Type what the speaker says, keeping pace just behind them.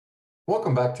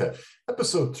Welcome back to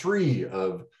episode 3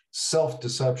 of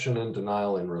Self-Deception and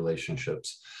Denial in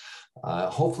Relationships.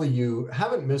 Hopefully you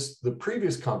haven't missed the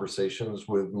previous conversations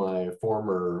with my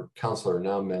former counselor,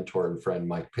 now mentor and friend,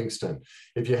 Mike Pinkston.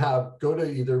 If you have, go to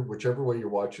either, whichever way you're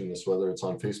watching this, whether it's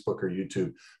on Facebook or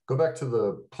YouTube, go back to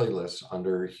the playlist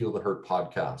under Heal the Hurt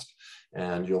podcast,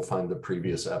 and you'll find the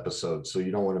previous episode. So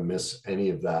you don't want to miss any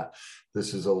of that.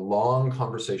 This is a long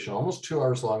conversation, almost 2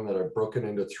 hours long, that I've broken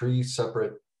into 3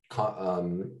 separate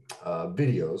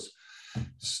videos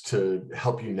to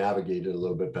help you navigate it a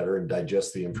little bit better and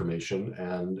digest the information.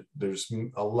 And there's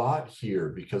a lot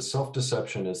here because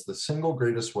self-deception is the single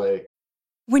greatest way.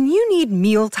 When you need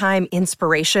mealtime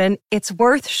inspiration, it's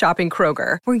worth shopping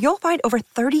Kroger, where you'll find over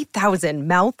 30,000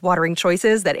 mouth-watering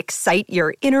choices that excite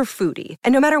your inner foodie.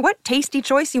 And no matter what tasty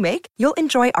choice you make, you'll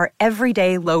enjoy our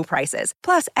everyday low prices,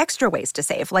 plus extra ways to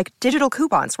save, like digital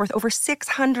coupons worth over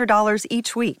 $600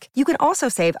 each week. You can also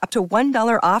save up to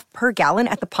 $1 off per gallon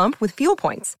at the pump with fuel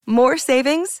points. More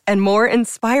savings and more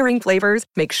inspiring flavors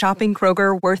make shopping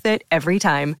Kroger worth it every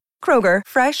time. Kroger,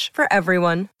 fresh for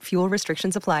everyone. Fuel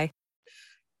restrictions apply.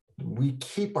 We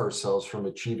keep ourselves from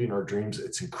achieving our dreams.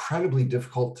 It's incredibly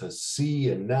difficult to see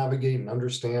and navigate and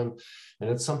understand. And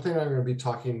it's something I'm going to be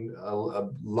talking a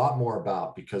lot more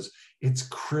about because it's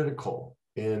critical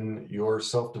in your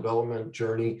self-development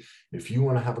journey. If you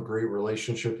want to have a great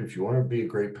relationship, if you want to be a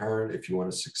great parent, if you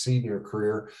want to succeed in your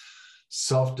career,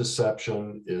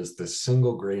 self-deception is the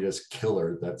single greatest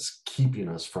killer that's keeping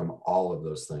us from all of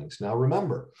those things. Now,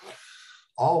 remember,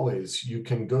 always, you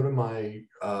can go to my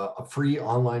free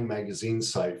online magazine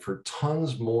site for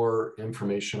tons more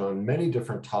information on many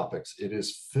different topics. It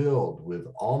is filled with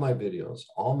all my videos,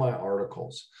 all my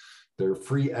articles. There are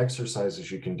free exercises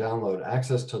you can download,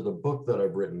 access to the book that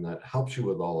I've written that helps you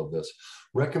with all of this,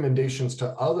 recommendations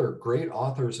to other great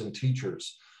authors and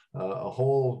teachers, a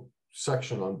whole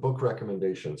section on book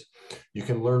recommendations. You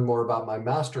can learn more about my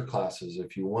master classes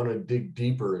if you want to dig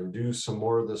deeper and do some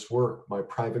more of this work, my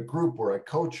private group where I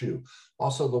coach you,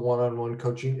 also the one-on-one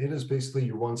coaching. It is basically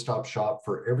your one-stop shop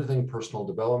for everything personal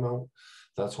development.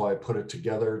 That's why I put it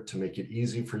together to make it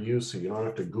easy for you, so you don't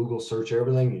have to Google search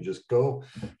everything. You just go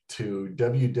to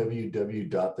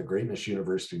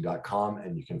www.thegreatnessuniversity.com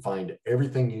and you can find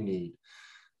everything you need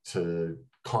to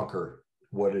conquer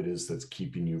what it is that's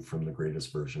keeping you from the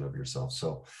greatest version of yourself.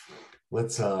 So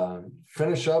let's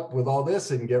finish up with all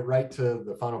this and get right to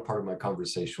the final part of my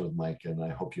conversation with Mike, and I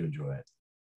hope you enjoy it.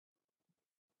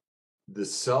 The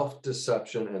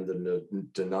self-deception and the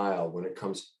denial when it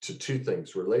comes to 2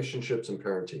 things, relationships and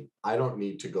parenting. I don't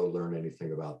need to go learn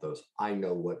anything about those. I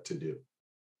know what to do.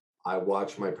 I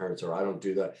watch my parents, or I don't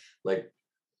do that. Like,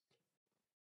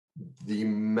 the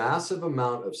massive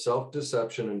amount of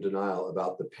self-deception and denial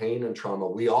about the pain and trauma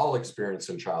we all experience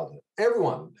in childhood.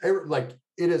 Everyone, like,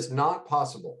 it is not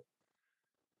possible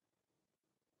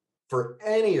for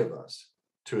any of us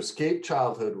to escape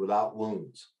childhood without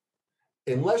wounds,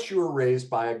 unless you were raised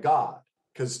by a God.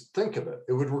 Because think of it,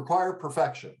 it would require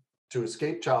perfection to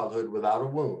escape childhood without a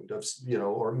wound, or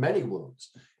many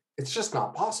wounds. It's just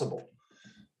not possible.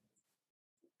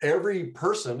 Every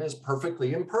person is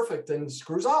perfectly imperfect and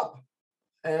screws up,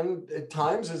 and at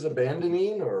times is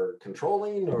abandoning or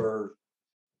controlling or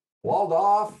walled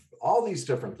off, all these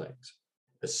different things,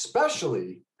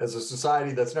 especially as a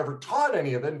society that's never taught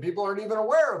any of it and people aren't even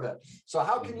aware of it. So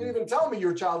how can you even tell me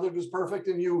your childhood was perfect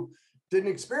and you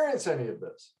didn't experience any of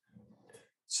this?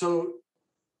 So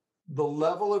the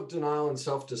level of denial and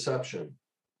self-deception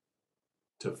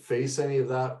to face any of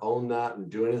that, own that, and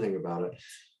do anything about it.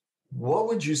 What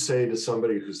would you say to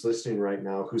somebody who's listening right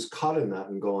now, who's caught in that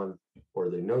and going, or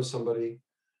they know somebody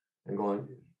and going,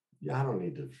 yeah, I don't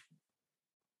need to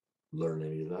learn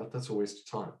any of that. That's a waste of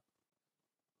time.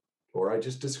 Or I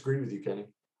just disagree with you, Kenny.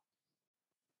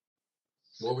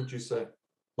 What would you say?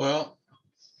 Well,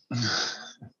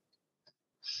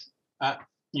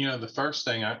 the first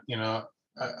thing I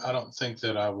don't think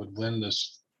that I would win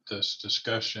this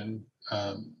discussion.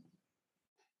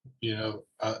 You're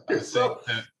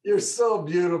so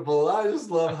beautiful. I just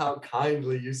love how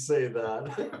kindly you say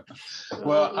that.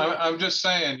 Well, I'm just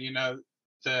saying,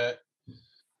 that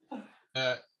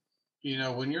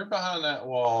when you're behind that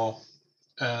wall,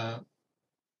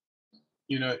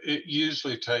 it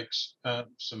usually takes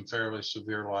some fairly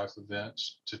severe life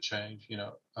events to change.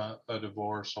 A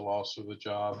divorce, a loss of a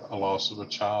job, a loss of a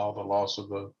child, a loss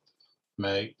of a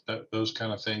mate, those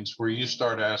kind of things, where you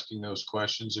start asking those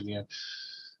questions again.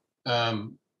 But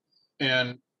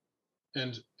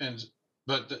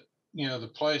the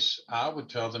place I would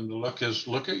tell them to look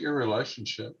at your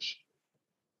relationships,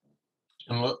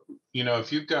 and look,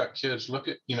 if you've got kids, look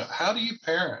at, how do you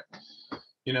parent?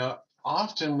 you know,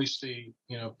 often we see,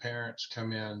 you know, parents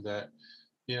come in that,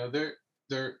 you know, they're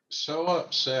so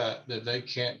upset that they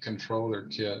can't control their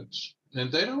kids,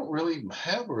 and they don't really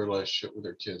have a relationship with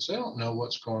their kids. They don't know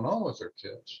what's going on with their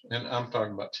kids, and I'm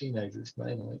talking about teenagers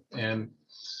mainly.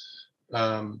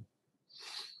 Um,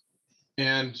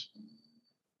 and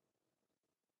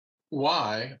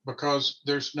why? Because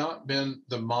there's not been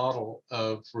the model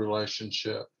of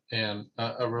relationship, and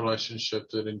a relationship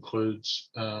that includes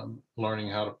learning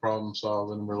how to problem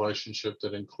solve, and a relationship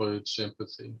that includes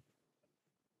sympathy.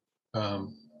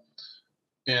 Um,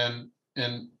 and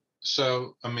and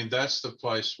so, I mean, that's the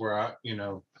place where I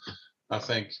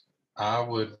think I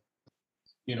would,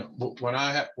 when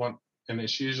I have one, and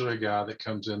it's usually a guy that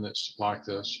comes in that's like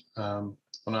this.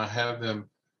 When I have them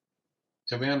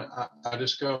come in, I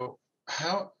just go,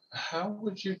 how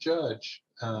would you judge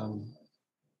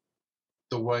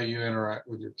the way you interact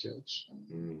with your kids?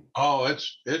 Mm. Oh,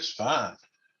 it's fine.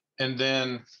 And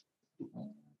then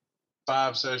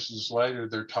 5 sessions later,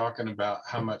 they're talking about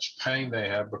how much pain they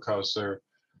have because their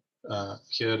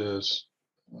kid is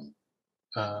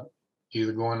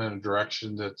either going in a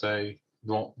direction that they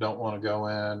don't want to go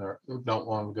in, or don't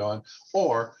want to go in,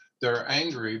 or they're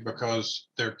angry because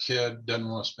their kid doesn't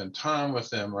want to spend time with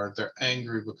them, or they're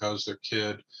angry because their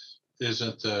kid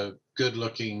isn't the good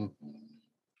looking,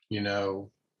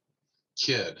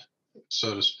 kid,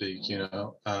 so to speak.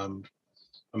 I'm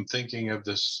thinking of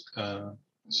this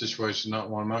situation, not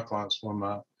one of my clients, one of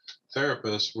my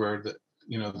therapists, where the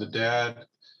dad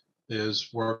is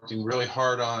working really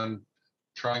hard on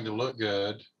trying to look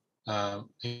good.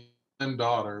 He and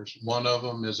daughters, one of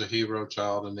them is a hero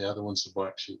child and the other one's the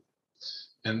black sheep.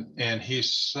 And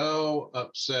he's so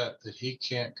upset that he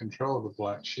can't control the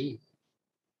black sheep.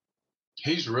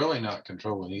 He's really not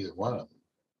controlling either one of them.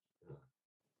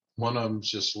 One of them's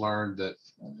just learned that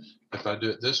if I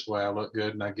do it this way, I look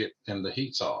good and the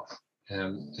heat's off.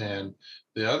 And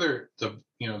the other, the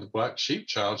black sheep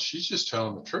child, she's just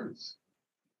telling the truth.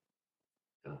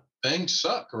 Things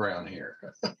suck around here.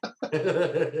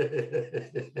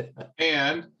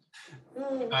 And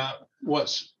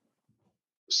what's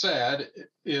sad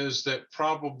is that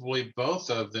probably both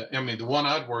of them, I mean, the one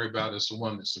I'd worry about is the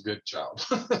one that's a good child.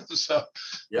 So,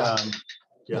 yeah.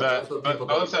 But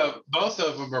both of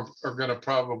them are going to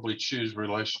probably choose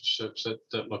relationships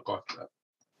that look like that,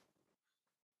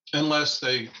 unless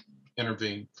they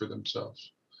intervene for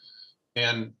themselves.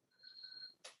 And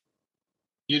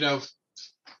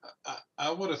I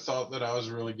would have thought that I was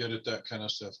really good at that kind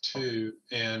of stuff too.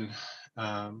 And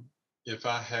if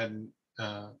I hadn't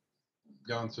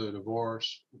gone through a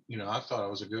divorce, I thought I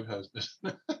was a good husband.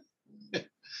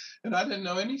 And I didn't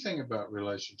know anything about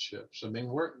relationships. I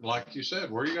mean, like you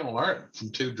said, where are you going to learn it? From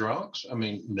two drunks? I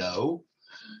mean, no,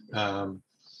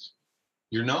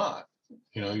 you're not.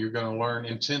 You're going to learn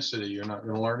intensity. You're not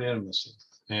going to learn intimacy.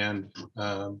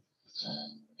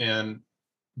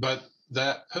 But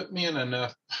that put me in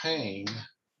enough pain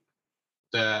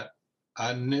that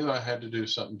I knew I had to do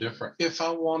something different. If I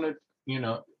wanted,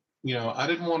 I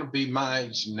didn't want to be my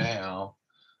age now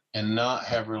and not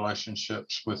have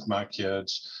relationships with my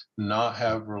kids, not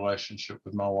have a relationship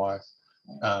with my wife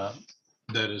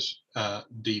that is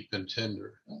deep and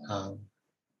tender.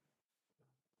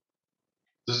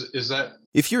 Is that?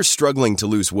 If you're struggling to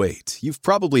lose weight, you've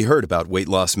probably heard about weight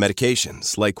loss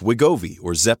medications like Wegovy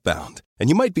or Zepbound, and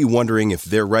you might be wondering if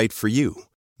they're right for you.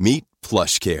 Meet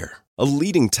PlushCare, a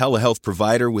leading telehealth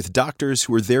provider with doctors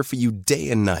who are there for you day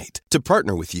and night to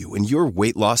partner with you in your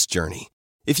weight loss journey.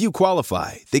 If you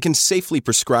qualify, they can safely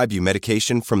prescribe you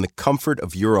medication from the comfort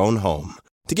of your own home.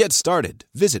 To get started,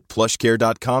 visit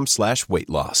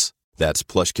plushcare.com/weight-loss. That's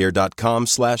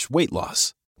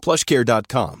plushcare.com/weight-loss.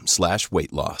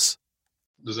 plushcare.com/weight-loss.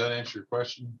 Does that answer your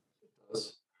question?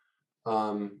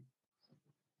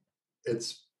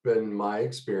 It's been my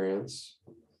experience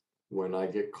when I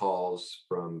get calls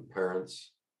from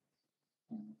parents,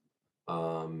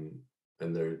 and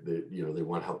they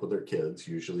want help with their kids,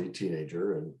 usually a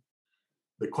teenager. And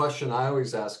the question I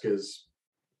always ask is,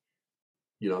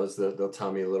 they'll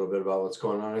tell me a little bit about what's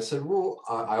going on. I said, well,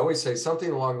 I always say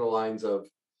something along the lines of,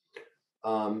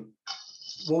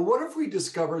 well, what if we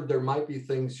discovered there might be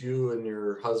things you and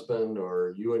your husband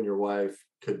or you and your wife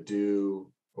could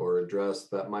do or address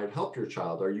that might help your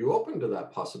child? Are you open to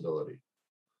that possibility?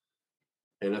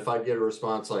 And if I get a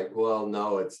response like, well,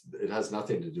 no, it has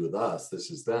nothing to do with us, this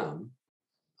is them,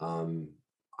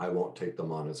 I won't take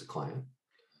them on as a client.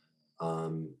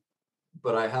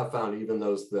 But I have found even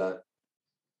those that,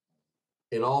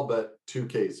 in all but 2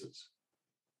 cases,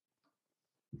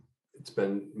 it's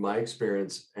been my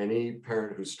experience, any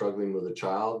parent who's struggling with a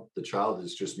child, the child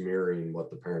is just mirroring what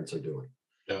the parents are doing.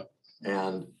 Yeah.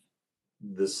 And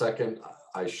the second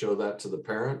I show that to the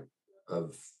parent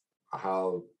of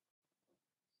how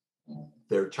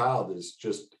their child is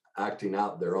just acting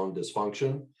out their own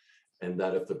dysfunction, and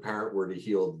that if the parent were to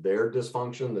heal their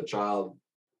dysfunction, the child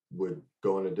would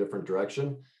go in a different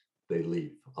direction, they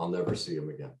leave. I'll never see them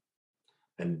again.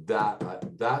 And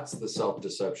that's the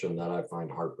self-deception that I find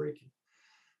heartbreaking.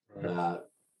 Right. That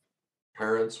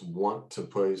parents want to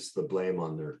place the blame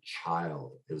on their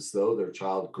child as though their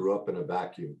child grew up in a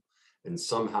vacuum and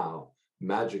somehow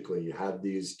magically had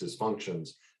these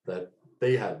dysfunctions that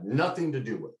they had nothing to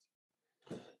do with.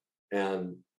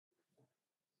 And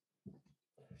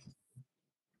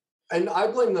I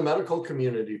blame the medical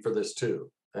community for this too,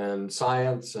 and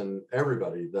science and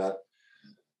everybody, that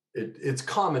it's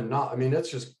common not, I mean,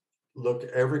 it's just, look,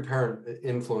 every parent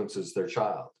influences their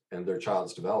child and their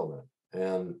child's development.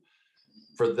 And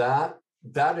for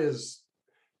that's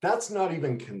not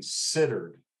even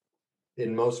considered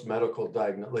in most medical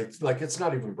diagnosis, like it's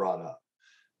not even brought up.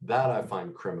 That I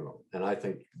find criminal. And I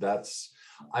think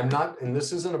and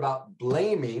this isn't about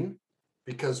blaming,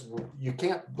 because you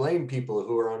can't blame people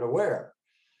who are unaware.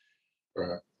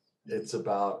 Right. It's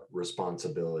about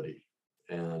responsibility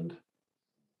and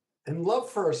love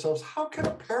for ourselves. How can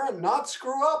a parent not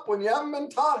screw up when you haven't been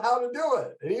taught how to do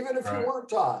it? And even if you weren't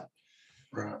taught,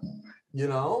 right?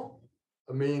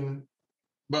 I mean.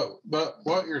 But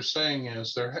what you're saying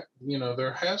is there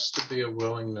has to be a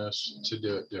willingness to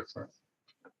do it different.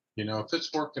 If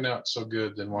it's working out so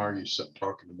good, then why are you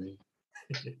talking to me?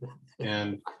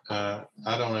 And I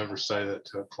don't ever say that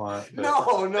to a client. No.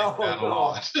 A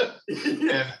lot.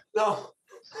 Yeah, no.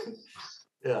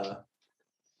 Yeah.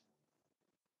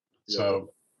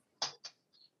 So,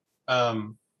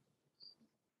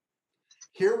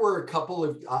 here were a couple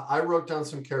of, I wrote down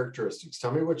some characteristics.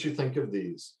 Tell me what you think of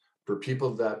these for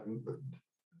people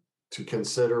to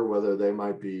consider whether they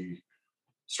might be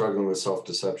struggling with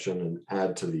self-deception, and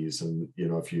add to these. And,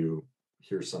 if you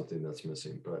hear something that's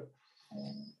missing, but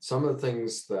some of the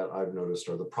things that I've noticed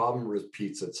are the problem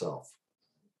repeats itself,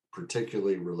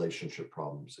 particularly relationship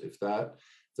problems. If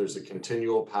there's a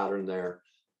continual pattern there,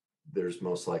 there's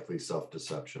most likely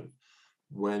self-deception.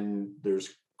 When there's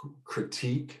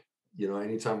critique,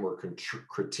 anytime we're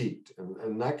critiqued,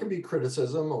 and that can be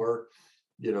criticism or,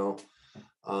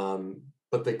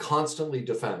 but they constantly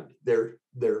defend.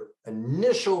 Their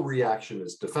initial reaction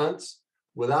is defense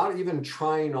without even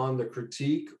trying on the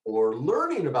critique or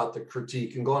learning about the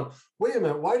critique and going, wait a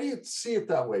minute, why do you see it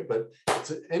that way? But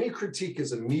any critique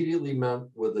is immediately met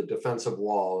with a defensive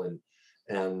wall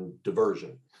and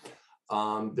diversion.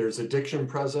 There's addiction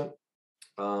present.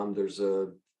 There's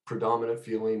a predominant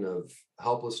feeling of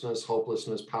helplessness,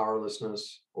 hopelessness,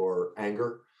 powerlessness, or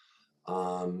anger,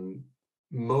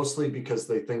 mostly because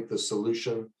they think the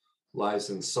solution lies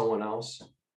in someone else,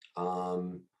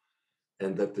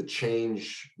 and that the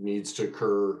change needs to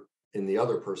occur in the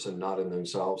other person, not in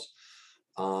themselves.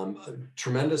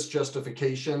 Tremendous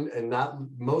justification, and that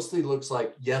mostly looks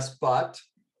like yes, but,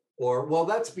 or well,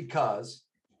 that's because.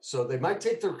 So they might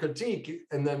take their critique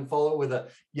and then follow with a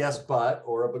yes, but,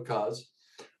 or a because,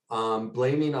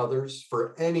 blaming others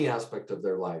for any aspect of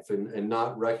their life and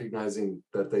not recognizing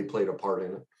that they played a part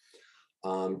in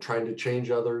it, trying to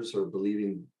change others or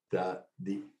believing that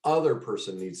the other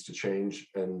person needs to change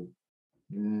and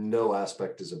no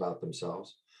aspect is about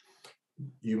themselves.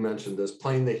 You mentioned this,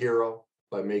 playing the hero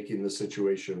by making the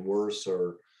situation worse,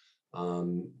 or,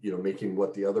 making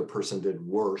what the other person did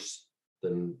worse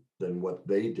than what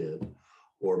they did,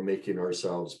 or making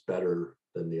ourselves better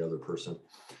than the other person.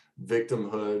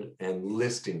 Victimhood and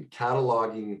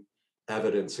cataloging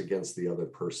evidence against the other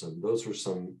person. Those were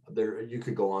some there, you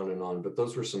could go on and on, but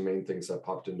those were some main things that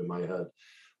popped into my head.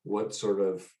 What sort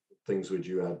of things would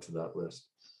you add to that list?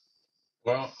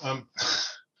 Well,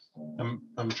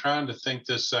 I'm trying to think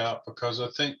this out, because I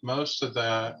think most of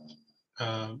that,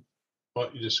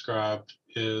 what you described,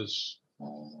 is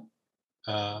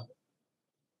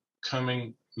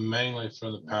coming mainly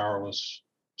from the powerless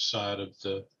side of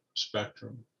the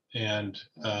spectrum. And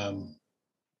I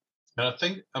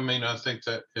think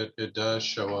that it does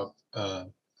show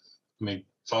up.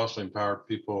 Falsely empowered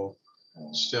people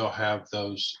still have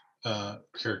those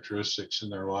characteristics in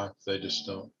their life. They just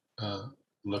don't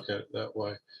look at it that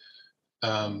way.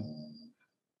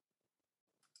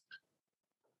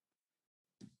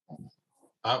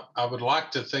 I would like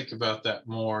to think about that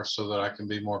more so that I can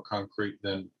be more concrete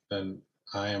than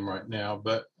I am right now.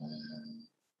 But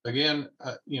again,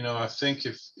 I think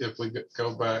if we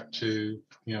go back to,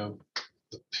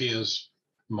 the Pia's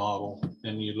model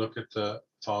and you look at the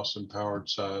false empowered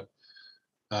side,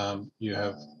 you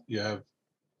have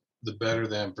the better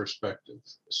than perspective.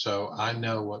 So I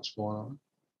know what's going on.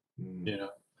 You know,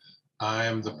 I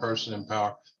am the person in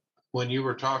power. When you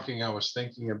were talking, I was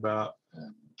thinking about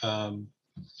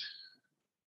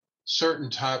certain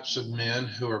types of men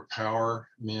who are power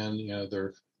men, you know,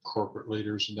 they're corporate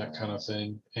leaders and that kind of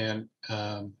thing. And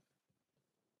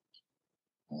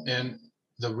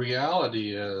the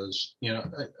reality is, you know,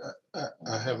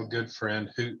 I have a good friend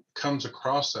who comes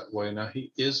across that way. Now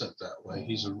he isn't that way.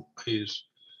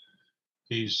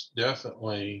 He's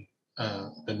definitely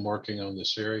been working on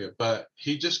this area, but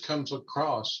he just comes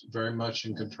across very much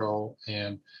in control,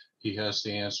 and he has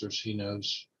the answers. He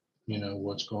knows, you know,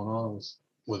 what's going on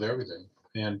with everything,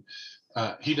 and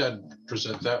he doesn't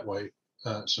present that way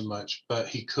so much, but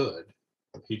he could.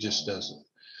 He just doesn't.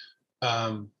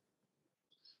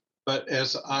 But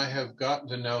as I have gotten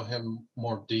to know him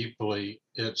more deeply,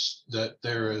 it's that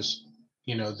there is,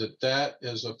 you know, that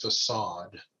is a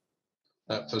facade.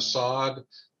 That facade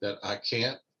that I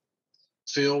can't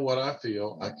feel what I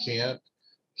feel. I can't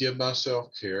give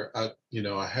myself care. I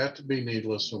have to be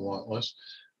needless and wantless.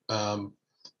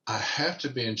 I have to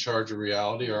be in charge of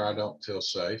reality or I don't feel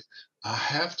safe. I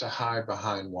have to hide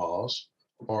behind walls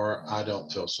or I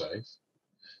don't feel safe.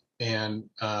 And,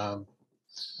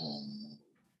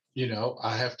 you know,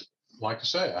 I have to, like I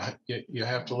say, you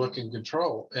have to look in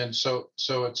control. And so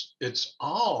it's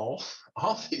all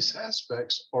these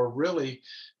aspects are really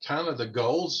kind of the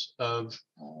goals of,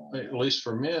 at least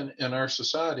for men in our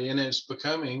society. And it's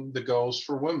becoming the goals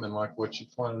for women, like what you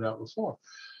pointed out before,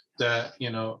 that,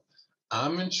 you know,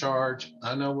 I'm in charge.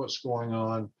 I know what's going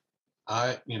on.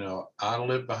 I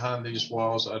live behind these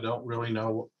walls. I don't really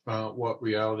know what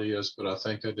reality is, but I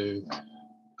think I do.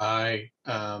 I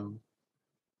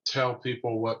tell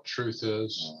people what truth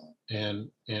is, and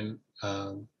you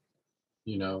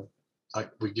know,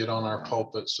 like we get on our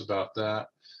pulpits about that.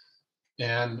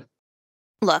 And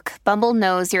look, Bumble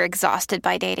knows you're exhausted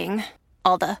by dating.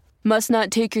 All the must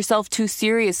not take yourself too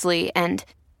seriously and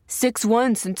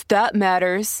 6'1" since that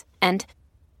matters. And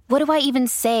what do I even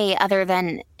say other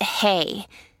than hey?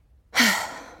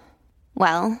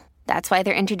 Well, that's why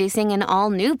they're introducing an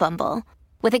all-new Bumble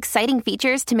with exciting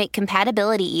features to make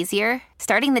compatibility easier,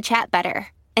 starting the chat better,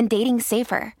 and dating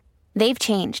safer. They've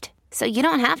changed, so you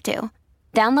don't have to.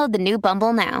 Download the new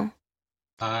Bumble now.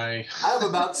 I have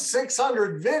about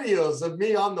 600 videos of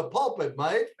me on the pulpit,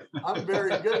 Mike. I'm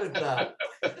very good at that.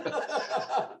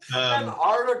 And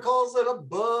articles in a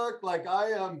book, like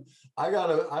I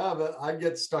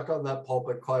get stuck on that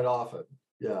pulpit quite often.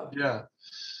 Yeah. Yeah.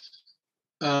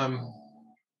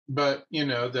 But you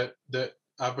know, that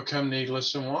I become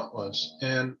needless and wantless,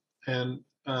 and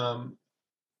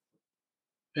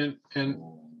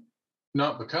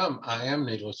not become. I am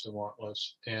needless and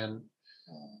wantless, and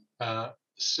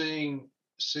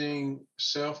seeing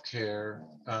self-care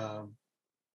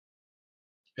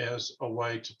as a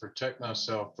way to protect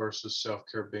myself versus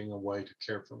self-care being a way to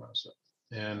care for myself.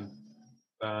 And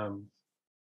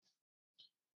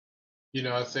you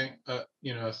know, I think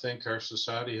our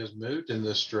society has moved in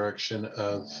this direction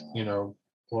of, you know,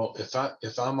 well,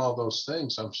 if I'm all those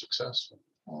things, I'm successful,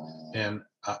 and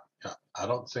I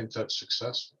don't think that's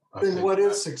successful. Then what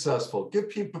is successful? Give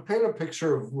people, paint a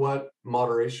picture of what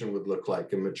moderation would look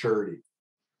like and maturity.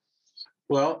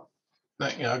 Well,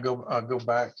 I'll go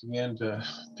back again to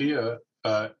Pia.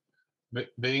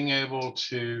 Being able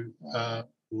to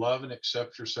love and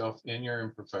accept yourself in your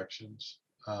imperfections,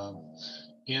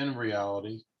 in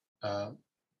reality,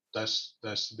 that's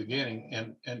the beginning.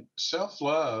 And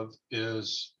self-love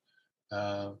is,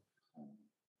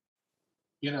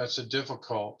 you know, it's a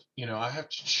difficult, you know, I have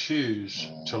to choose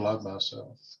to love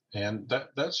myself. And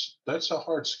that's a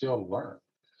hard skill to learn,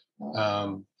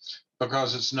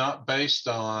 because it's not based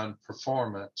on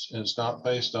performance, and it's not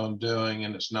based on doing,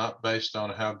 and it's not based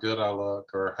on how good I look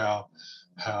or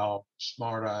how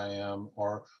smart I am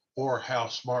or how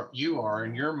smart you are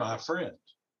and you're my friend,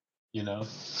 you know,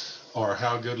 or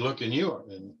how good looking you are.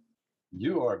 And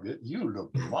you are good. You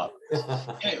look marvelous.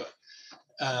 Anyway,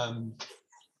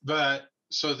 but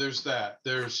so there's that.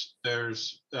 There's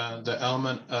the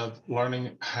element of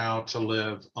learning how to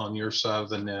live on your side of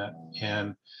the net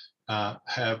and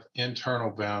have internal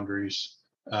boundaries,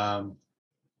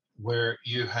 where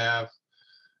you have,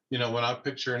 you know, when I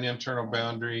picture an internal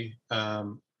boundary,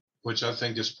 which I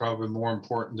think is probably more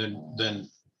important than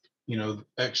you know,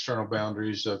 external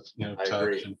boundaries of, you know,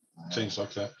 touch and things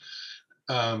like that.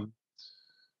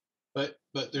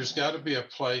 But there's got to be a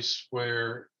place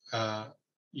where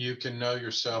you can know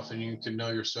yourself, and you can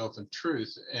know yourself in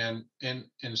truth, and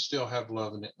still have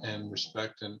love and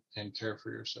respect and care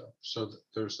for yourself. So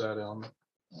there's that element.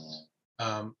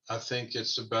 I think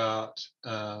it's about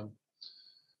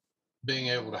being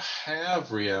able to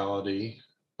have reality,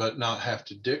 but not have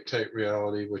to dictate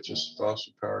reality, which is the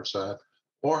foster power side,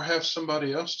 or have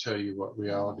somebody else tell you what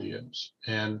reality is.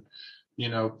 And, you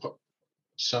know,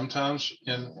 sometimes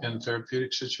in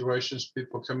therapeutic situations,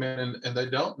 people come in and they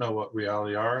don't know what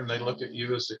reality are, and they look at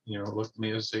you as, you know, look at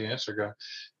me as the answer guy.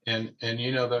 And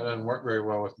you know, that doesn't work very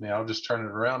well with me. I'll just turn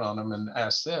it around on them and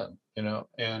ask them, you know,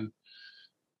 and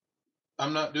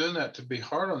I'm not doing that to be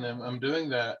hard on them. I'm doing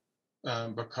that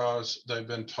because they've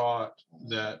been taught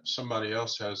that somebody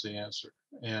else has the answer.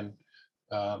 And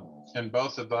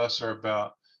both of us are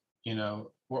about, you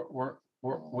know,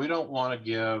 we don't want to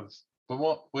give,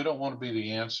 we don't want to be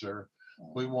the answer.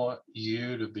 We want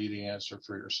you to be the answer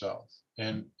for yourself.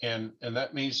 And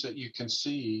that means that you can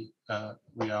see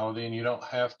reality, and you don't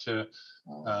have to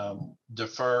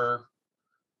defer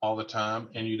all the time,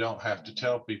 and you don't have to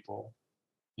tell people,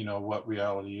 you know, what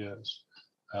reality is.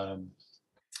 And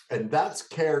that's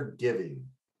caregiving.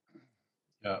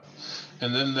 Yeah.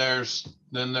 And then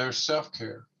there's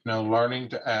self-care, you know, learning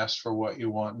to ask for what you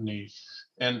want and need.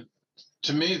 And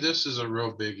to me, this is a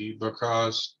real biggie,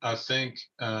 because I think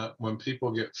when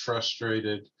people get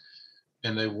frustrated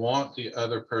and they want the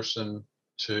other person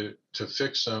to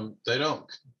fix them, they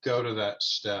don't go to that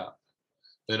step.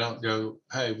 They don't go,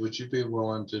 hey, would you be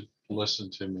willing to listen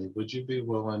to me? Would you be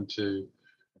willing to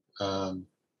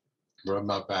rub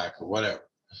my back or whatever?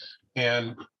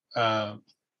 And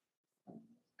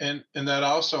that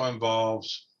also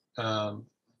involves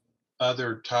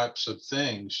other types of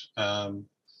things.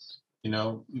 You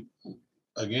know,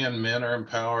 again, men are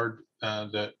empowered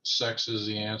that sex is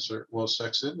the answer. Well,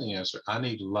 sex isn't the answer. I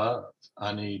need love.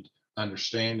 I need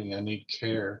understanding. I need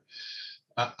care.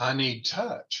 I need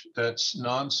touch that's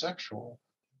non-sexual.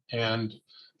 And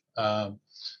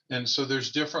so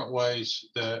there's different ways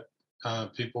that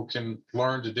people can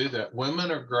learn to do that.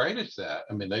 Women are great at that.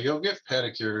 I mean, they go get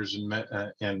pedicures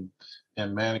and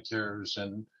manicures,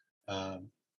 and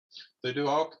they do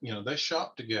all, you know, they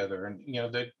shop together, and, you know,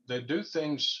 they do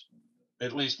things,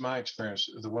 at least my experience,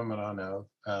 the women I know,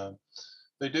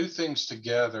 they do things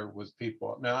together with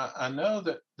people. Now, I know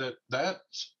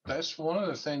that's one of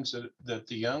the things that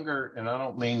the younger, and I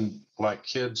don't mean like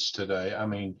kids today, I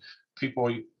mean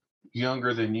people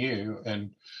younger than you,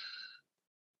 and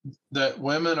that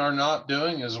women are not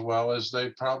doing as well as they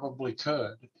probably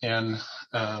could. And,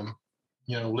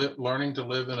 you know, learning to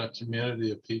live in a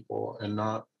community of people and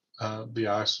not be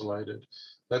isolated.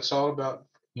 That's all about,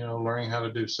 you know, learning how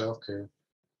to do self-care.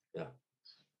 Yeah.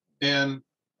 And,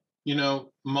 you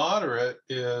know, moderate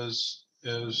is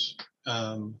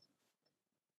kind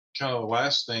of the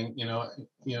last thing, you know,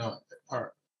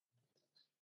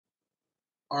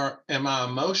 am I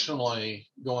emotionally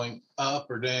going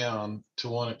up or down to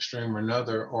one extreme or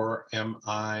another, or am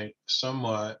I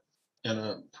somewhat in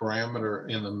a parameter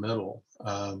in the middle,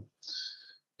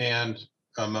 and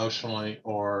emotionally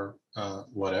or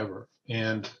whatever?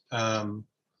 And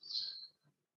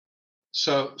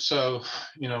so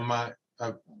you know,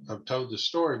 I've told the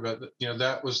story, but you know,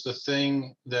 that was the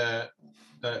thing that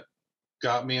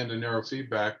got me into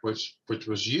neurofeedback, which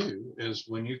was you, is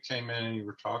when you came in and you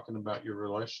were talking about your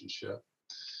relationship.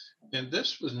 And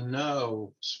this was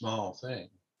no small thing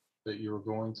that you were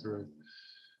going through,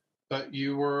 but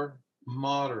you were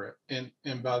moderate. And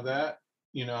by that,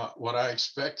 you know, what I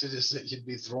expected is that you'd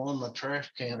be throwing my trash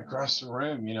can across the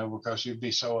room, you know, because you'd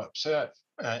be so upset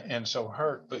and so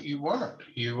hurt, but you weren't.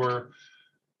 You were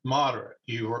moderate.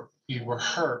 You were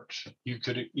hurt. You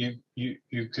could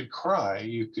cry.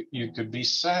 You could be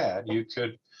sad. You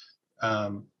could,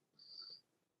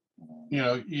 you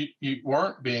know, you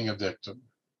weren't being a victim.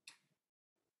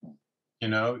 You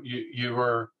know, you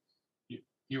were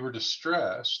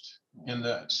distressed in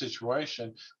that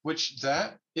situation, which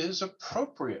that is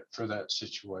appropriate for that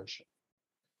situation.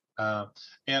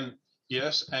 And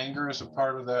yes, anger is a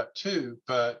part of that too,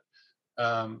 but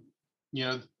you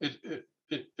know,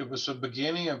 it was the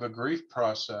beginning of a grief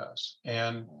process.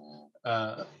 And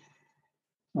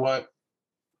what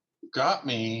got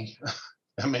me,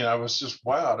 I mean, I was just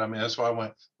wowed. I mean, that's why I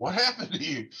went, what happened to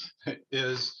you?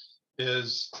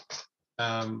 is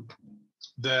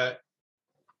that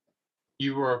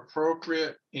you were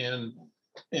appropriate in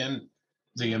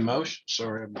the emotion.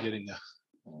 Sorry, I'm getting a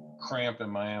cramp in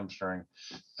my hamstring.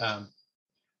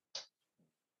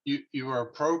 You were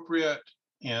appropriate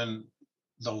in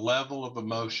the level of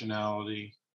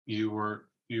emotionality. You were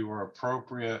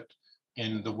appropriate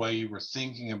in the way you were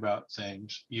thinking about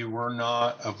things. You were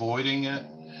not avoiding it.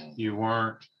 You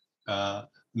weren't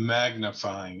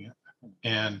magnifying it.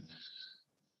 And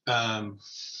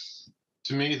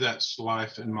to me, that's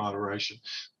life in moderation,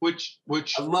 which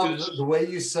I love the way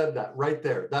you said that right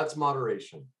there. That's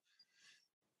moderation.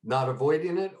 Not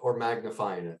avoiding it or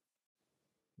magnifying it.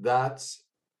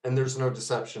 And there's no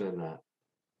deception in that.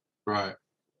 Right.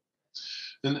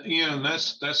 And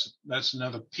that's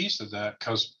another piece of that,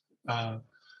 because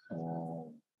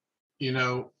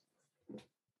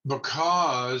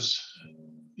because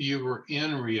you were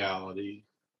in reality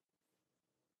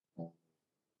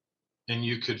and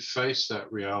you could face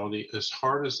that reality, as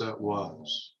hard as that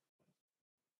was,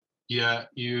 yet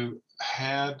you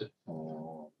had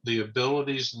the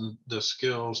abilities and the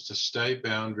skills to stay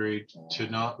boundaried, to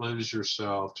not lose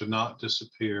yourself, to not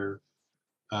disappear,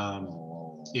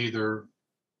 either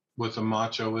with a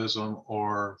machoism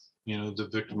or the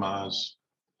victimized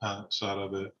side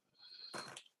of it.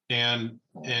 And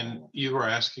you were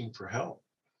asking for help.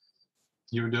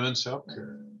 You were doing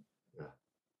self-care.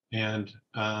 And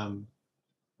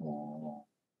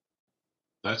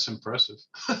that's impressive.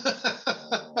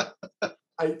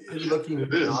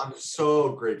 I'm so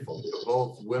grateful to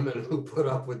both women who put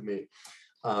up with me.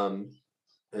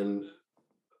 And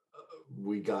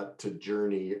we got to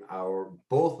journey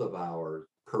both of our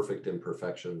perfect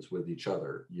imperfections with each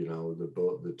other,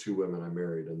 the two women I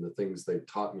married, and the things they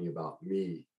taught me about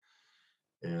me,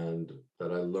 and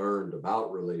that I learned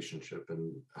about relationship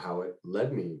and how it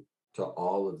led me to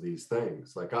all of these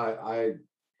things. Like I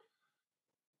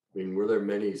mean, were there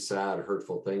many sad,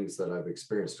 hurtful things that I've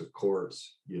experienced? Of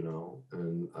course,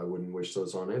 and I wouldn't wish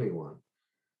those on anyone.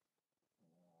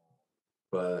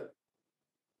 But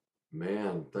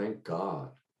man, thank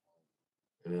God.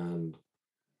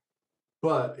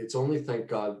 But it's only thank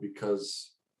God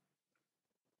because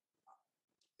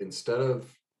instead of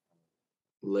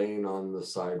laying on the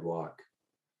sidewalk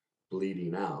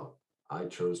bleeding out, I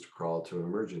chose to crawl to an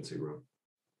emergency room,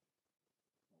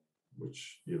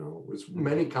 which, was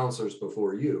many counselors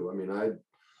before you. I mean,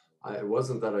 it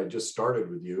wasn't that I just started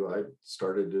with you. I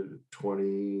started at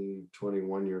 20,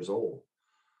 21 years old.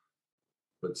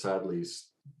 But sadly,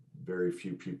 very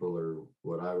few people are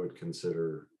what I would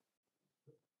consider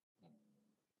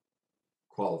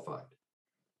qualified.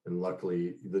 And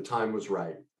luckily, the time was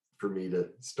right for me to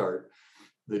start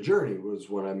the journey, was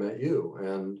when I met you.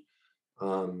 And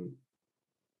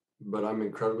but I'm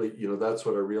incredibly, that's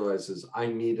what I realized is I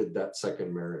needed that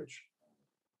second marriage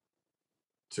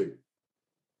to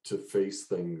face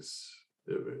things,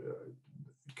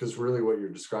 because really what you're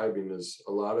describing is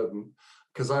a lot of,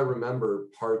 because I remember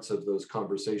parts of those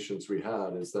conversations we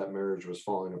had is that marriage was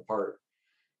falling apart.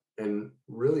 And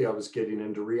really, I was getting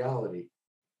into reality.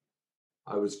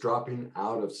 I was dropping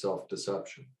out of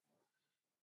self-deception.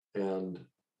 And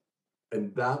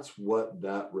that's what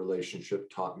that relationship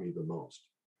taught me the most,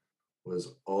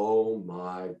 was, oh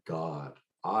my God,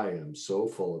 I am so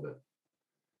full of it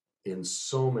in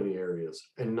so many areas.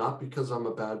 And not because I'm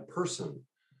a bad person,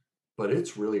 but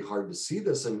it's really hard to see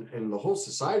this. And the whole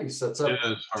society sets up. It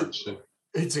is hard to see.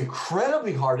 It's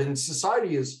incredibly hard. And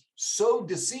society is so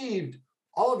deceived.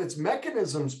 All of its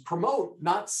mechanisms promote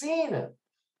not seeing it.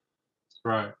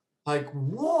 Right. Like,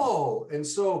 whoa.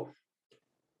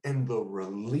 And the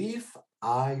relief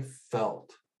I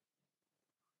felt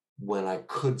when I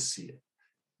could see it,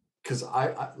 because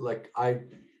I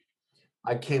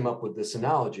came up with this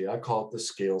analogy. I call it the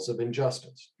scales of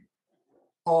injustice.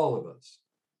 All of us,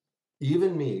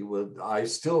 even me, I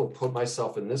still put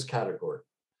myself in this category,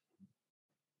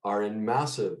 are in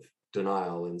massive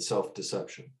denial and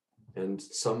self-deception, and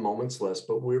some moments less,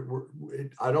 but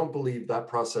I don't believe that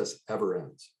process ever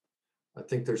ends. I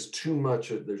think there's too much,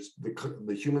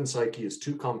 the human psyche is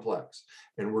too complex,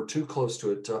 and we're too close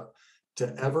to it to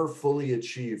ever fully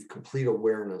achieve complete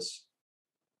awareness,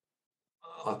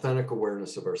 authentic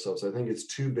awareness of ourselves. I think it's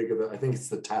too big of I think it's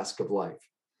the task of life.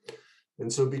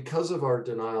 And so because of our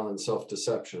denial and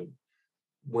self-deception,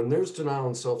 when there's denial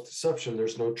and self-deception,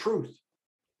 there's no truth.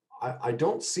 I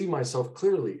don't see myself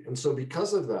clearly. And so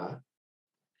because of that,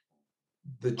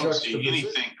 I don't see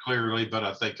anything clearly, but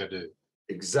I think I do.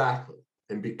 Exactly.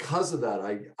 And because of that,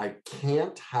 I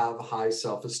can't have high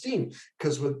self-esteem,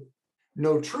 because with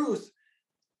no truth,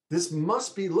 this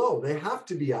must be low. They have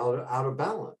to be out of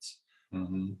balance.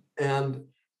 Mm-hmm. And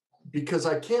because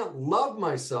I can't love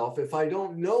myself if I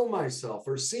don't know myself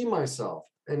or see myself.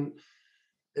 And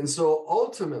so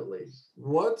ultimately,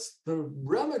 what's the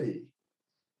remedy?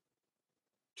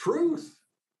 Truth.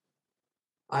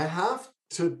 I have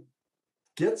to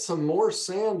get some more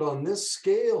sand on this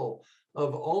scale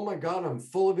of, oh my God, I'm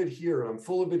full of it here, I'm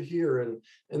full of it here.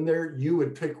 And there you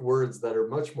would pick words that are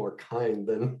much more kind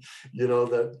than,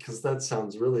 that, because that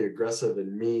sounds really aggressive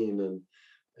and mean,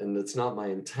 and it's not my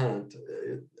intent.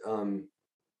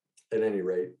 At any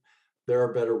rate, there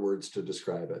are better words to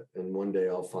describe it. And one day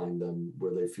I'll find them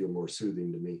where they feel more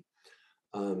soothing to me.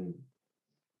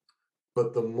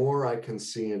 But the more I can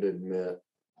see and admit,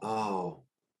 oh,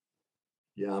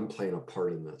 yeah, I'm playing a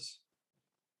part in this.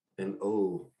 And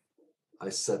oh, I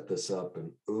set this up,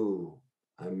 and oh,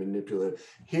 I manipulate.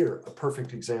 Here, a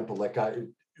perfect example, like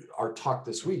our talk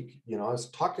this week, I was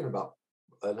talking about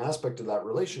an aspect of that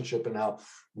relationship and how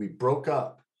we broke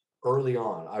up early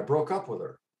on. I broke up with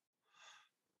her.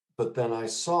 But then I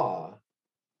saw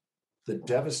the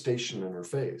devastation in her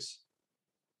face.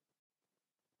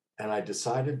 And I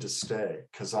decided to stay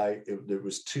because it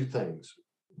was two things.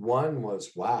 One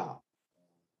was, wow,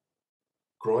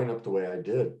 growing up the way I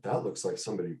did, that looks like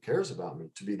somebody who cares about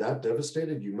me. To be that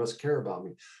devastated, you must care about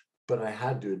me. But I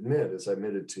had to admit, as I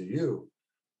admitted to you,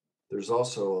 there's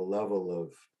also a level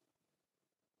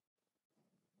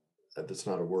of, that's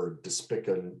not a word,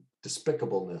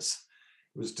 despicableness.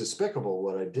 It was despicable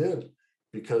what I did,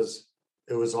 because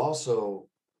it was also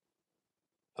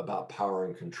about power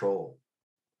and control.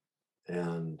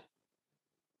 And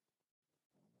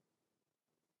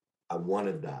I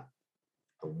wanted that.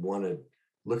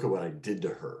 Look at what I did to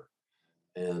her.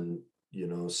 And,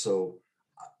 so,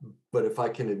 but if I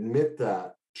can admit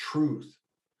that truth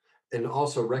and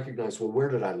also recognize, well, where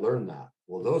did I learn that?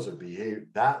 Well, those are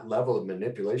that level of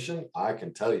manipulation. I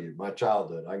can tell you my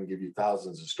childhood, I can give you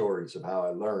thousands of stories of how I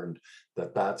learned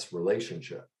that that's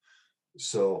relationship.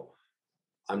 So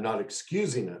I'm not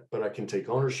excusing it, but I can take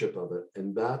ownership of it.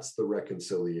 And that's the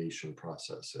reconciliation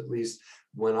process. At least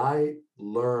when I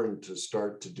learned to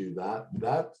start to do that,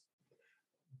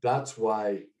 that's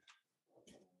why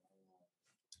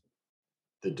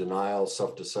the denial,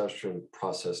 self-deception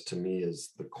process to me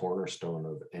is the cornerstone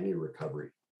of any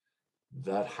recovery.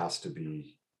 That has to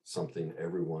be something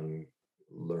everyone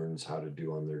learns how to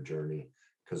do on their journey,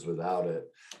 because without it,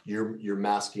 you're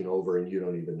masking over and you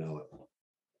don't even know it.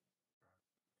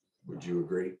 Would you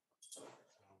agree? I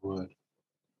would.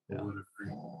 Yeah. I would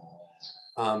agree.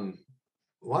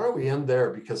 Why don't we end there?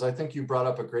 Because I think you brought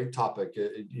up a great topic.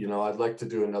 I'd like to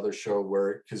do another show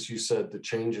because you said the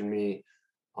change in me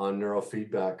on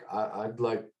neurofeedback. I'd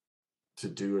like to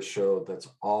do a show that's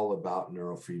all about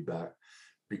neurofeedback,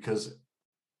 because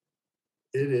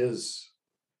it is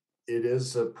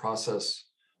a process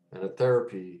and a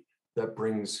therapy that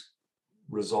brings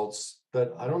results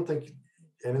that I don't think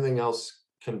anything else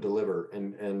can deliver,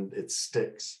 and it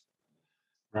sticks.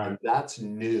 Right. And that's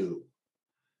new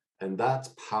and that's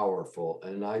powerful.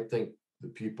 And I think the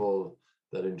people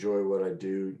that enjoy what I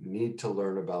do need to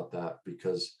learn about that,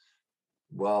 because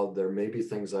while there may be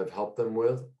things I've helped them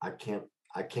with, I can't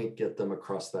get them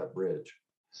across that bridge.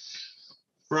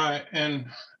 Right. And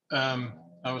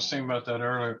I was thinking about that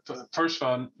earlier. First of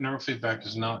all, neurofeedback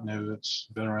is not new. It's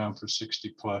been around for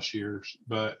 60 plus years,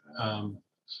 but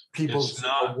people's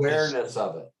awareness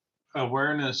of it.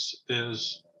 Awareness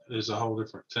is a whole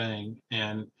different thing.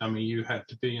 And I mean, you have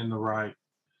to be in the right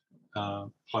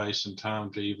place and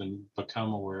time to even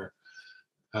become aware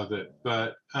of it.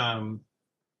 But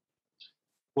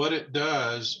what it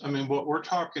does, I mean, what we're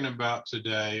talking about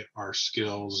today are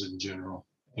skills in general.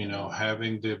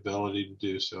 Having the ability to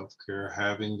do self-care,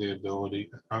 having the ability,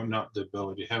 or not the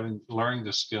ability, learning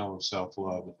the skill of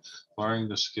self-love, learning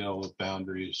the skill of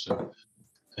boundaries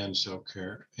and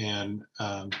self-care. And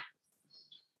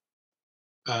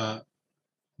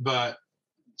but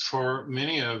for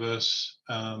many of us,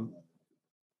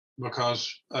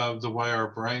 because of the way our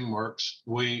brain works,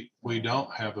 we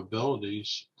don't have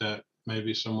abilities that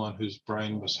maybe someone whose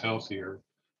brain was healthier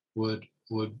would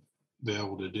be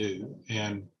able to do.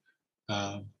 And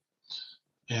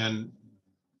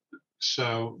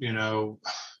so, the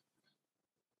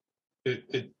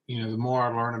more I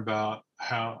learn about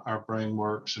how our brain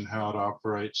works and how it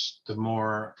operates, the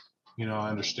more, I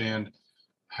understand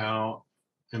how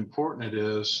important it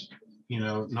is,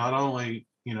 not only,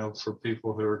 for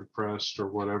people who are depressed or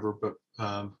whatever,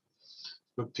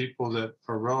 but people that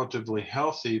are relatively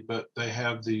healthy, but they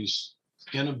have these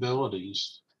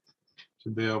inabilities to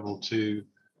be able to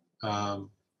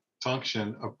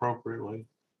function appropriately.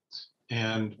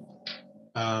 And,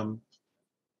 I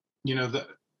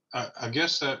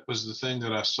guess that was the thing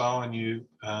that I saw in you,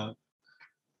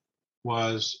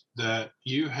 was that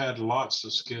you had lots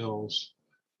of skills,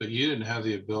 but you didn't have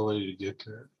the ability to get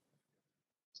there.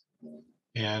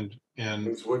 And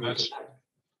that's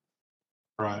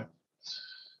right.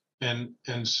 And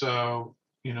so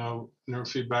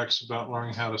neurofeedback's about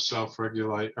learning how to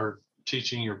self-regulate, or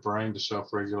teaching your brain to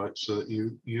self-regulate so that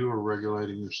you are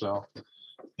regulating yourself.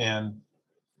 And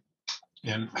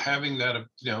having that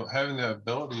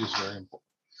ability is very important.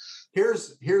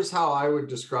 Here's how I would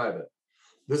describe it.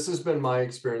 This has been my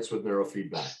experience with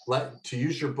neurofeedback. To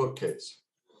use your bookcase,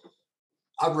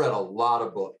 I've read a lot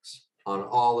of books on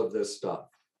all of this stuff,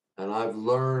 and I've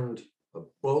learned a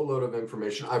boatload of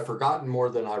information. I've forgotten more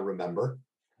than I remember.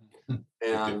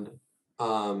 And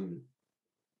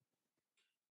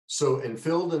and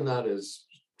filled in that is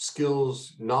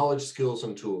skills, knowledge, skills,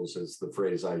 and tools is the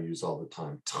phrase I use all the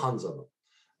time. Tons of them.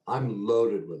 I'm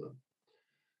loaded with them.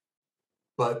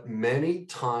 But many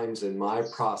times in my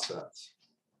process,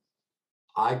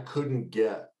 I couldn't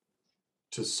get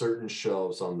to certain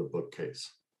shelves on the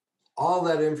bookcase. All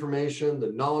that information,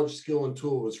 the knowledge, skill, and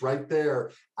tool was right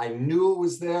there. I knew it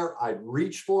was there. I'd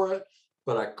reach for it,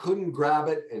 but I couldn't grab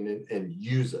it and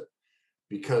use it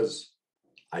because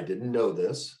I didn't know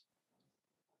this.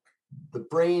 The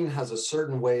brain has a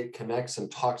certain way it connects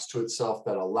and talks to itself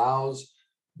that allows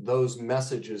those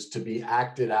messages to be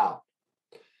acted out.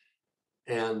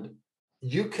 And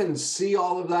you can see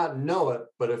all of that and know it,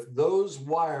 but if those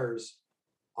wires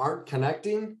aren't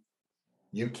connecting,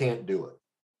 you can't do it.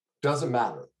 Doesn't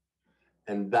matter.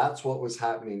 And that's what was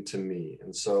happening to me.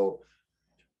 And so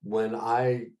when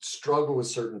I struggle with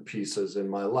certain pieces in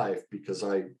my life, because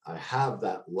I have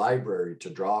that library to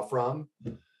draw from,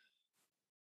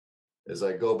 as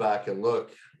I go back and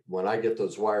look, when I get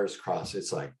those wires crossed,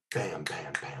 it's like bam,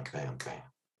 bam, bam, bam, bam.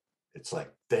 It's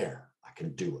like, there, I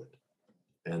can do it.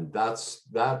 And that's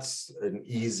an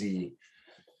easy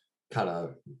kind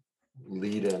of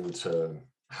lead into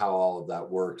how all of that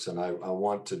works. And I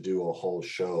want to do a whole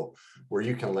show where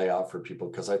you can lay out for people,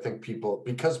 because I think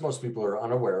because most people are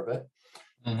unaware of it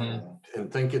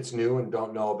and think it's new and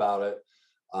don't know about it,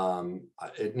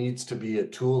 it needs to be a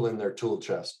tool in their tool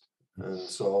chest. And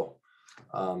so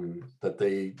that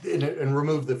they and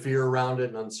remove the fear around it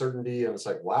and uncertainty. And it's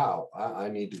like, wow, I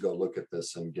need to go look at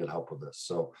this and get help with this.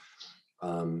 So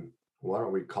why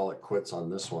don't we call it quits on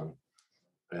this one?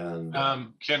 And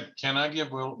can I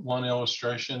give one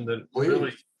illustration that please.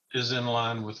 Really is in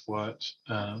line with what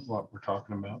we're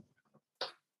talking about?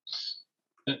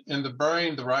 In the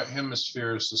brain, the right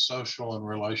hemisphere is the social and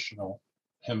relational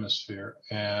hemisphere,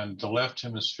 and the left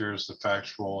hemisphere is the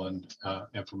factual and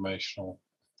informational.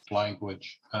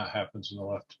 Language happens in the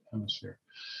left hemisphere.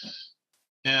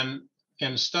 And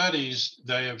in studies,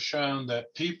 they have shown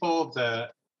that people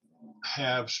that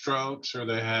have strokes or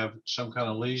they have some kind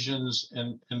of lesions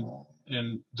in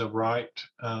the right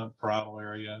parietal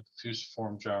area,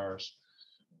 fusiform gyres,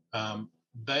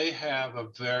 they have a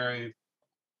very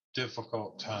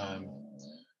difficult time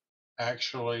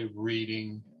actually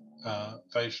reading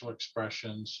facial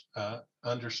expressions,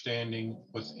 understanding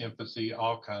with empathy,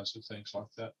 all kinds of things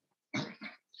like that.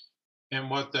 And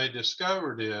what they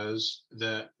discovered is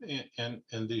that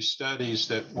in these studies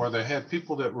where they had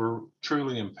people that were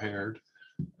truly impaired,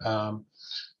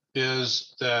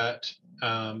 is that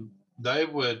they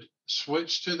would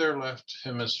switch to their left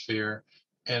hemisphere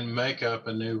and make up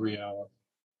a new reality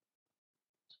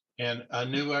and a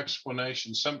new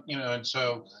explanation. And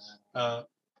so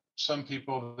some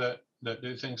people that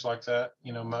do things like that,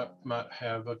 might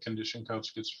have a condition called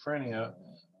schizophrenia,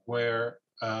 where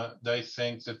they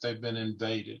think that they've been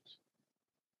invaded.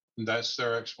 And that's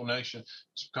their explanation.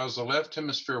 It's because the left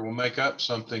hemisphere will make up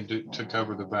something to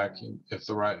cover the vacuum if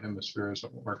the right hemisphere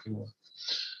isn't working well.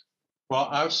 Well,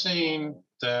 I've seen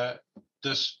that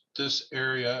this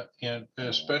area, and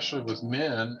especially with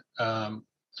men,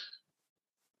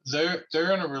 they're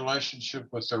in a relationship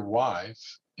with their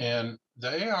wife, and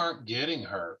they aren't getting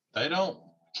her. They don't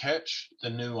catch the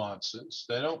nuances.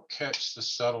 They don't catch the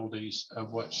subtleties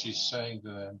of what she's saying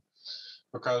to them,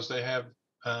 because they have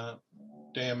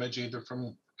damage either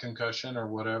from concussion or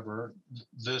whatever.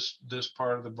 This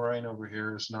part of the brain over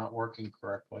here is not working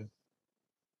correctly.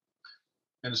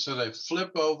 And so they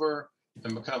flip over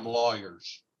and become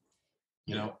lawyers,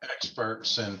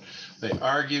 experts, and they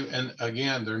argue. And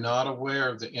again, they're not aware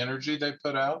of the energy they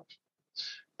put out.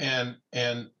 And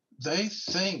they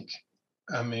think,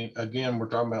 again, we're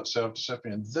talking about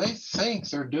self-deception. They think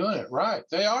they're doing it right.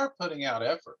 They are putting out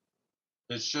effort.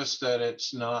 It's just that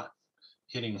it's not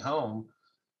hitting home.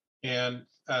 And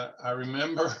I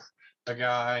remember a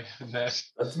guy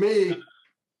that's me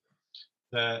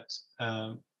that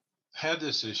had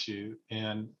this issue,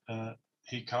 and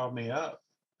he called me up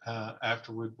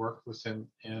after we'd worked with him,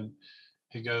 and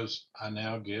he goes, "I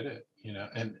now get it,"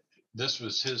 and this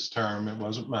was his term, it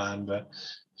wasn't mine, but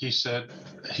he said,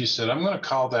 "I'm going to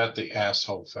call that the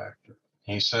asshole factor."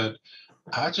 He said,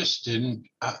 I just didn't,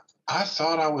 I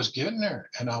thought I was getting there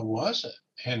and I wasn't.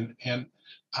 And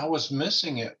I was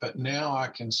missing it, but now I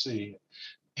can see it.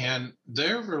 And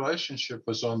their relationship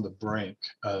was on the brink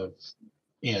of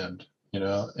end,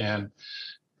 and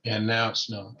now it's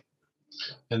not.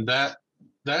 And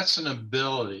that's an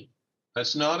ability.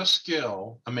 That's not a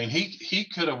skill. I mean, he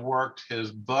could have worked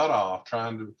his butt off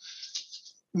trying to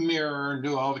mirror and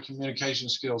do all the communication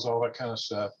skills, all that kind of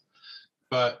stuff.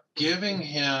 But giving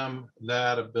him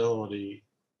that ability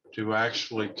to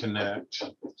actually connect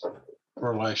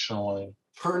relationally.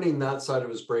 Turning that side of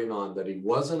his brain on that he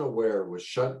wasn't aware was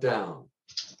shut down.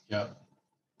 Yeah.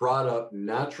 Brought up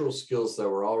natural skills that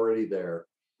were already there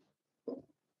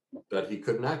that he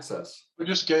couldn't access. We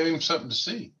just gave him something to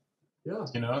see. Yeah.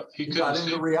 He couldn't got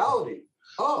into reality.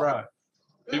 Oh. Right.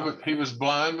 Yeah. He was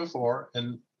blind before,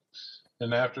 and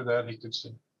after that he could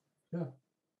see. Yeah.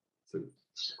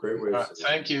 It's a great way.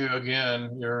 Thank you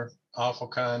again. You're awful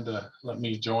kind to let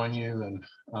me join you, and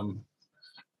I'm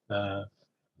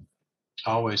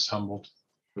always humbled.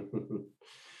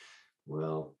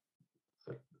 Well,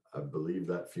 I believe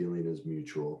that feeling is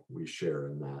mutual. We share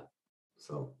in that.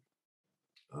 So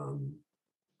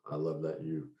I love that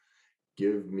you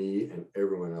give me and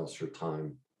everyone else your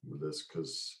time with this,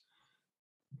 because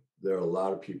there are a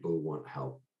lot of people who want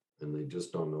help and they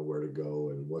just don't know where to go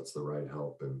and what's the right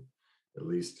help. And at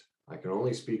least I can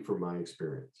only speak from my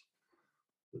experience.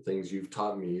 The things you've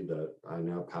taught me that I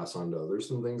now pass on to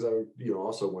others, and things I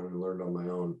also went and learned on my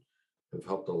own, have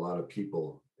helped a lot of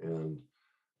people. And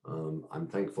I'm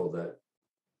thankful that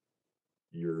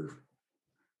you're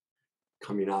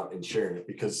coming out and sharing it,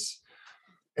 because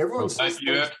everyone says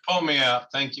you have to pull me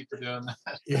out. Thank you for doing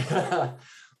that. Yeah.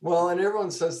 Well, and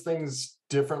everyone says things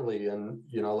differently. And,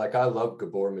 like I love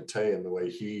Gabor Mate and the way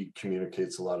he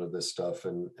communicates a lot of this stuff.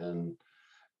 And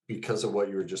because of what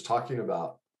you were just talking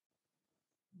about,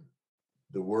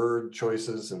 the word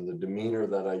choices and the demeanor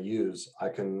that I use, I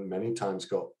can many times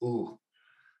go, ooh,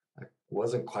 that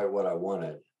wasn't quite what I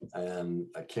wanted. And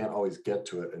I can't always get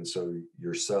to it. And so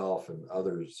yourself and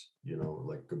others,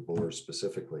 like Gabor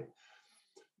specifically,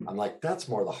 I'm like, that's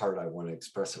more the heart I want to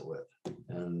express it with.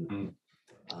 And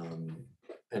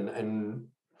and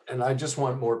I just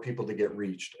want more people to get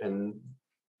reached, and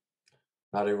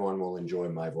not everyone will enjoy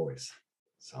my voice.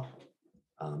 So,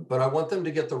 but I want them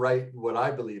to get what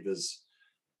I believe is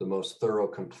the most thorough,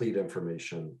 complete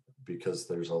information, because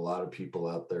there's a lot of people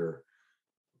out there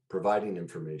providing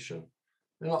information.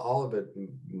 All of it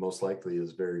most likely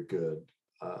is very good.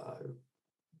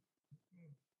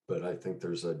 But I think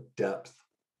there's a depth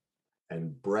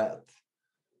and breadth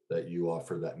that you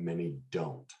offer that many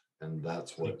don't. And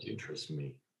that's what interests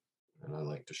me. And I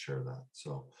like to share that.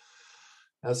 So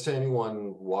as to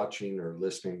anyone watching or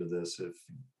listening to this,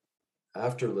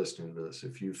 after listening to this,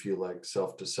 if you feel like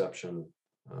self-deception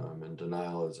and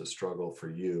denial is a struggle for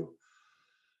you,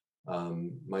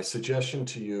 my suggestion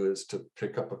to you is to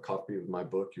pick up a copy of my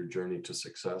book, Your Journey to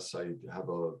Success. I have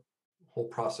a whole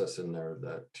process in there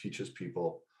that teaches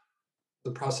people the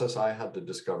process I had to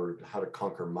discover, how to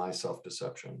conquer my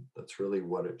self-deception. That's really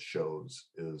what it shows,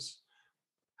 is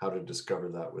how to discover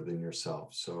that within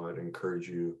yourself. So I'd encourage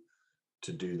you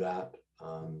to do that.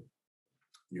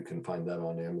 You can find that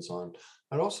on Amazon.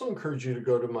 I'd also encourage you to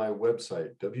go to my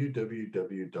website,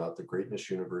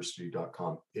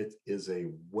 www.thegreatnessuniversity.com. It is a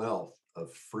wealth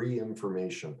of free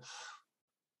information.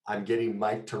 I'm getting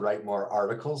Mike to write more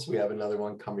articles. We have another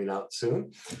one coming out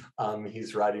soon.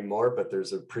 He's writing more, but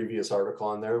there's a previous article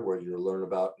on there where you'll learn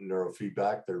about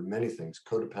neurofeedback. There are many things: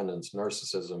 codependence,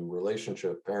 narcissism,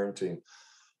 relationship, parenting,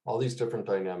 all these different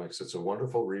dynamics. It's a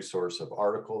wonderful resource of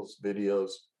articles,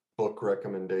 videos, book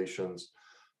recommendations,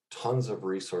 tons of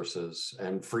resources,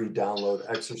 and free download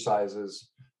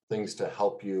exercises, things to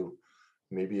help you.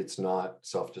 Maybe it's not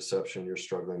self-deception you're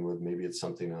struggling with, maybe it's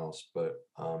something else, but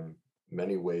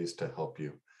many ways to help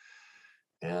you.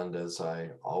 And as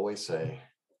I always say,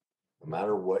 no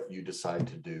matter what you decide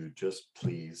to do, just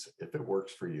please, if it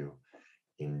works for you,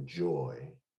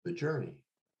 enjoy the journey.